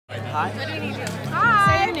Hi. What do we need to do?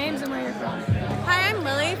 Hi. Say your names and where you're from. Hi, I'm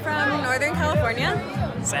Lily from Northern California.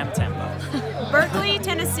 Sam Tempo. Berkeley,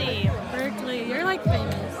 Tennessee. Berkeley, you're like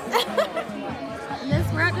famous.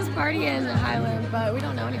 We're at this party in Highland, but we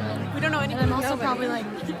don't know anyone. We don't know anyone. And I'm also probably like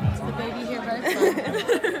the baby here, but it's fun.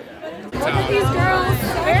 Look at these girls.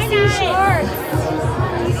 Very nice. Shorts.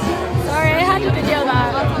 Sorry, I had to video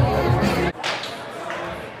that.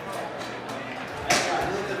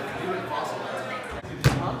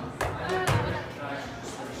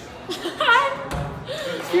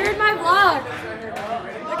 You're in my vlog.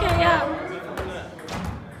 Okay, yeah.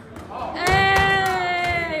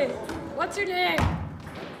 Hey! What's your name?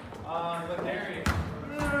 I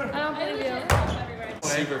don't believe you.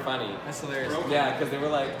 Super funny. That's hilarious. Yeah, because they were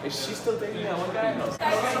like, is she still dating that one guy?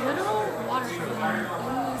 Literal water in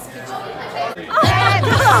this kitchen.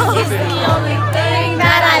 It's the only thing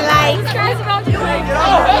that I like. This guy's about to like.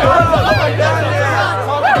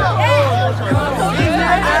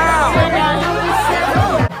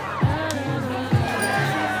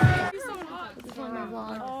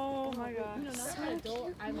 Oh my god.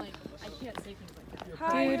 I'm like, I can't say things like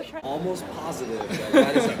that. Dude. Almost positive.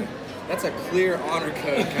 That's a clear honor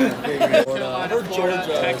code kind of thing. I've heard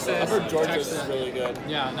Georgia. Texas. I've heard Georgia's is really good.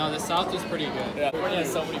 Yeah, no, the South is pretty good. Yeah. California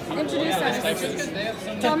has so many people. Introduce us. Texas.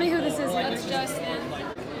 Tell me who this is. That's Justin.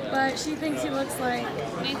 But she thinks he looks like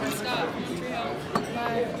Nathan Scott from Trio.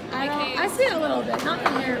 But I see it a little bit, not the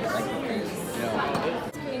hair, but like the face. Yeah.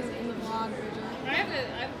 It's crazy in the vlog, Bridget. I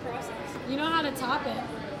have a process. You know how to top it.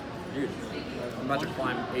 Dude, I'm about to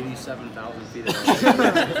climb 87,000 feet. Good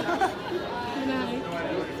night.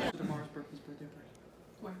 Tomorrow's Berkeley's birthday party.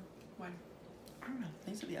 When? I don't know.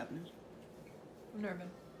 Thanks for the afternoon. I'm nervous.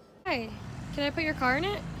 Hi, can I put your car in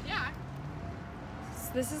it? Yeah.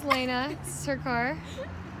 So this is Lena. This is her car.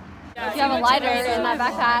 If you have a lighter in that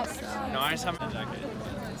backpack. No, I just have a jacket.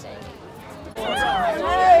 It's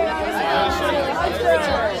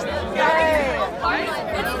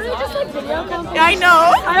really just like video content. I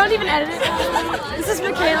know. I don't even edit it. This is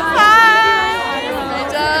Michaela. Hi.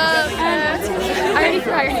 I already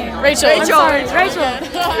forgot your name. Rachel. I'm sorry, Rachel.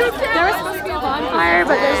 There was supposed to be a bonfire,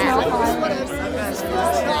 but there's no fire.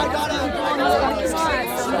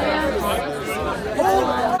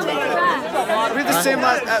 We're the same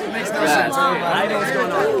last. That makes no sense. I know what's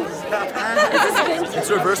going on. It's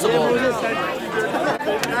reversible.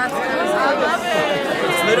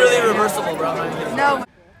 It's literally reversible, bro. No.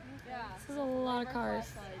 This is a lot of cars.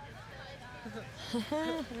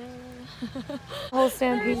 Whole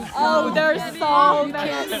stampede. Oh, they're so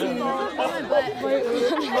Can't see.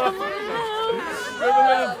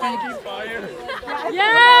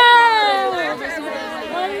 Yeah!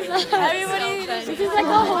 What is that? Everybody. This is like a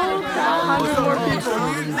whole crowd.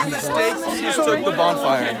 Just took the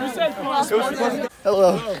bonfire. Hello.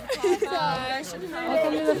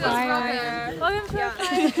 Welcome to the fire. Welcome to the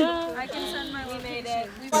fire. I can send my. We made it.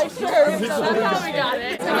 Somehow we got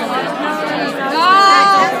it.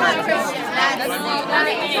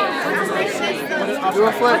 Do a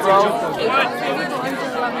flip, bro.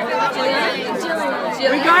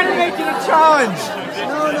 We gotta make it a challenge.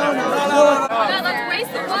 No. Let's race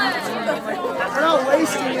the blood. We're not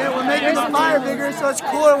wasting it. We're making the fire bigger, so it's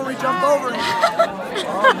cooler when we jump over it.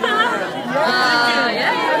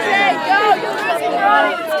 Okay, go. You're losing your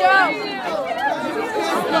audience. Go.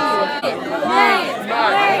 Nate. Oh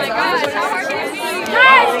my gosh. How hard can it be?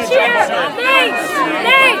 Guys, cheer!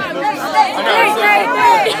 Nate!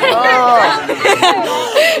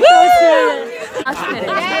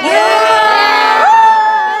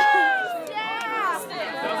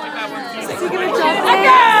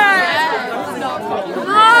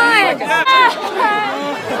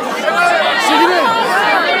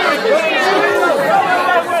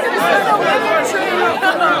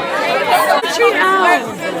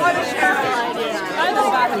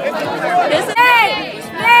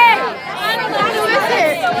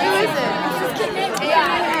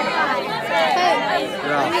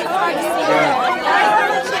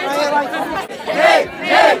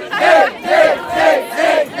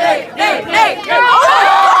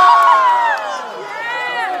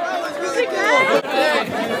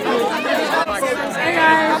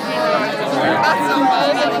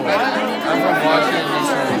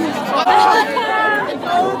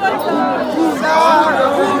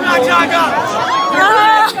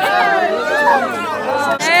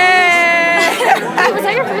 Was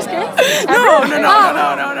that your first kiss?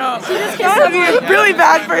 No. She just kissed someone. Really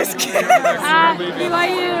bad first kiss. At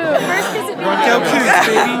BYU. First kiss at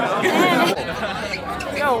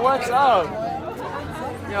BYU. Yo, what's up?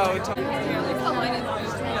 Yo,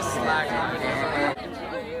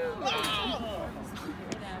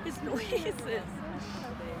 noises.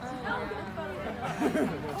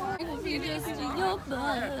 If you just do your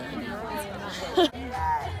butt.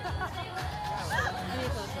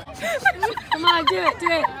 Come on, do it, do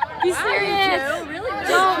it. Be serious. Really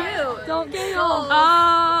Don't get old.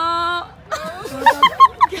 Oh.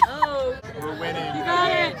 We're winning. You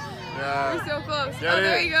got it. Yeah. We're so close. Get it.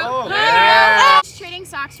 There you go. Oh, yeah. Just trading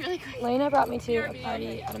socks really quick. Lena brought me to a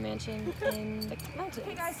party at a mansion in the mountains.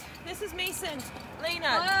 Hey guys, this is Mason,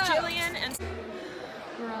 Lena, Jillian, and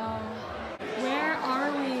Bro, where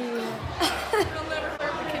are we?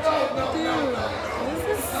 Dude, this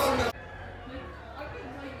is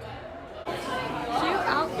cute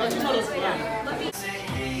outfit.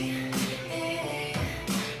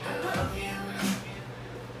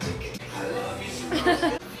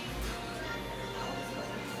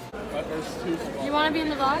 You want to be in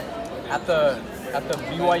the vlog? At the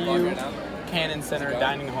BYU Cannon Center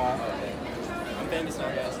dining hall. I'm famous now,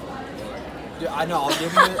 guys. Dude, I know.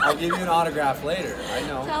 I'll give you an autograph later. I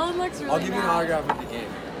know. Talon looks really I'll give you an bad. autograph at the game.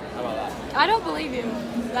 How about that? I don't believe you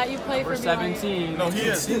that you play for Number BYU. 17. No, he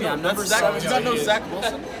is. See me, I'm number Zach, 7. you don't know Zach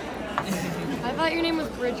Wilson? I thought your name was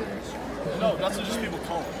Bridger. No, that's what just people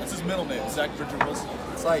call him. That's his middle name, Zach Bridger Wilson.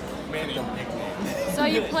 It's like Manny. the nickname. So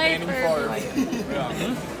you played for Manning BYU.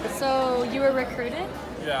 Yeah. So you were recruited?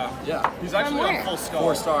 Yeah. Yeah. He's actually From on where? full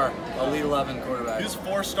scholar. 4-star, Elite 11 quarterback. He's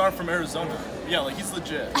 4-star from Arizona. Yeah, like he's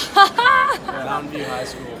legit. Mountain View High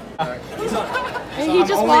School. And he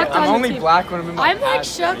just walked on I'm the only team. black when I'm in my I'm like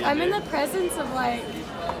past. shook. I'm in the presence of like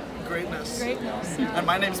Greatness. greatness. And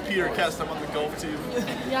my name's Peter Kest. I'm on the golf team.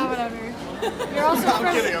 Yeah, whatever. You're also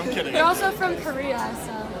I'm kidding. You're also from Korea,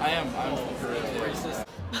 so. I am. I'm from Korea.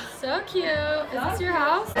 So cute. Is this your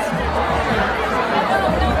house?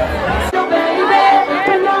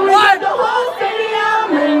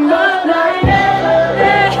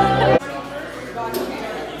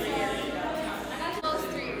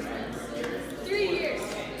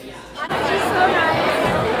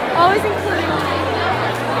 Always including me.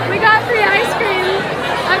 We got free ice cream.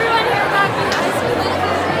 Everyone here got free ice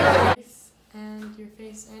cream. And your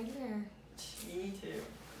face and your hair. Me too.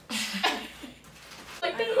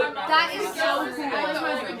 That is so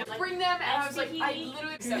cool. Bring them, and I was like, I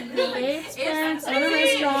literally accepted Dave's parents own a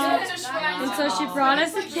restaurant, and so she brought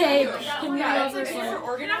us a cake. Can you go first? Dave,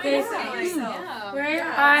 what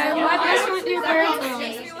restaurant do your parents own?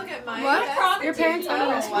 What? Your parents own a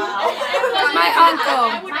restaurant. My uncle.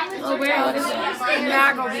 Oh, where? What is it?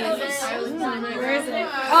 Where is it?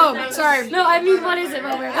 Oh, sorry. No, I mean, what is it?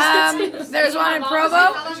 Where is it? There's one in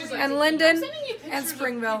Provo, and Linden, and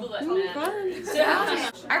Springville.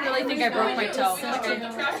 I really think I broke my toe.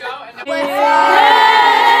 Yay!